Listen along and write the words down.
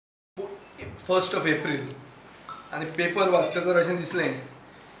1st of April आणि paper वाचतकर अशें दिसलें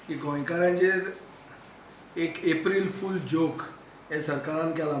की गोंयकारांचेर एक एप्रील फूल जोक हे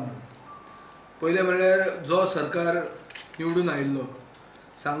सरकारान केला म्हणून. पयलें म्हणल्यार जो सरकार निवडून आयिल्लो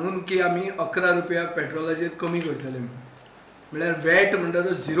सांगून की आमी 11 रुपया पेट्रोलाचेर कमी करतले म्हणल्यार वॅट म्हणटा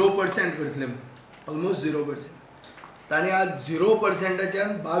तो 0% करतले ऑलमोस्ट 0%. तांणी आज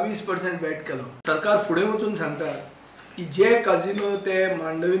 0%च्यान 22% वॅट केलो. सरकार फुडें वचून सांगता की जे काजिनो ते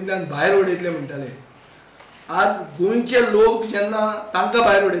मांडवींतल्यान भायर उडयतले म्हणटाले, आज गोंयचे लोक जेन्ना तांकां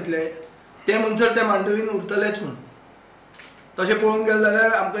भायर उडयतले ते म्हणसर ते मांडवीन उरतलेच म्हणून. तशें पळोवंक गेलें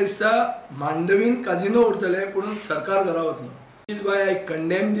जाल्यार आमकां दिसता मांडवीन काजिनो उरतले पूण सरकार घरा वतलो. This is why I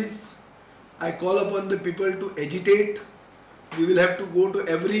condemn these. I call upon the people to agitate. We will have to go to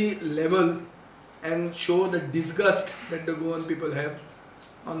every level and show the disgust that the Goan people have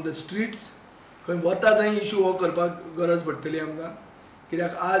on the streets. खंय वता थंय issue हो करपाक गरज पडटली आमकां,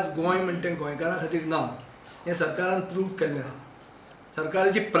 कित्याक आज गोंय म्हणटा गोंयकारां खातीर ना हें सरकारान प्रूव केल्लें.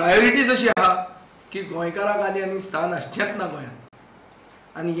 सरकाराची प्रायोरिटीज अशी आहा की गोंयकारांक आनी स्थान आसचेंच ना गोंयांत.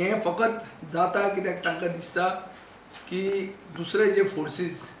 आनी हें फकत जाता कित्याक तांकां दिसता की दुसरे जे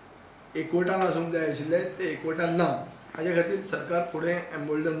फोर्सीस एकवटान आसूंक जाय आशिल्ले ते एकवटान ना. हाजे खातीर सरकार फुडें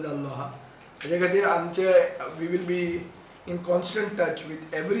एम्बोल्डन जाल्लो आहा. हाजे खातीर आमचे we will be in constant touch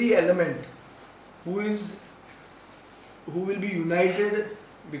with every element who we'll B United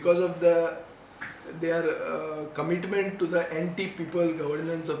because of their commitment to the anti-people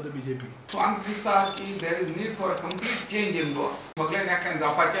governance of the BJP. So आमकां दिसता की there is need for a complete change in Goa. सगळ्यांक एकठांय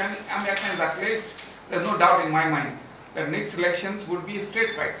जावपाचें आनी आमी एकठांय जातलेच. There is no doubt in my mind that next elections would be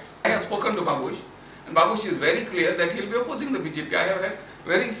straight fights. I have spoken to Babush, and Babush is very clear that he will be opposing the BJP. I have had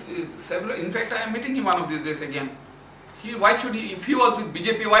several. In fact, I am meeting him one of these days again. Why should he? If he was with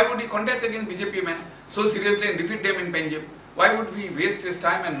BJP, why would he contest against BJP men so seriously and defeat them in Punjab? Why would we waste his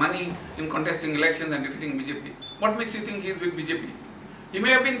time and money in contesting elections and defeating BJP? What makes you think he is with BJP? He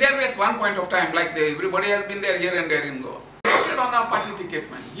may have been there at one point of time, like everybody has been there here and there in Goa. He voted on our party ticket,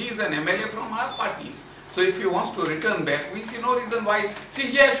 man. He is an MLA from our party. So if he wants to return back, we see no reason why. See,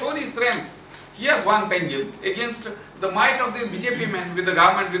 he has shown his strength. He has won Punjab against the might of the BJP men with the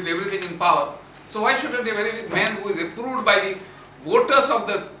government, with everything in power. So why shouldn't a very man who is approved by the voters of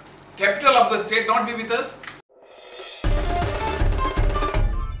the capital of the state not be with us?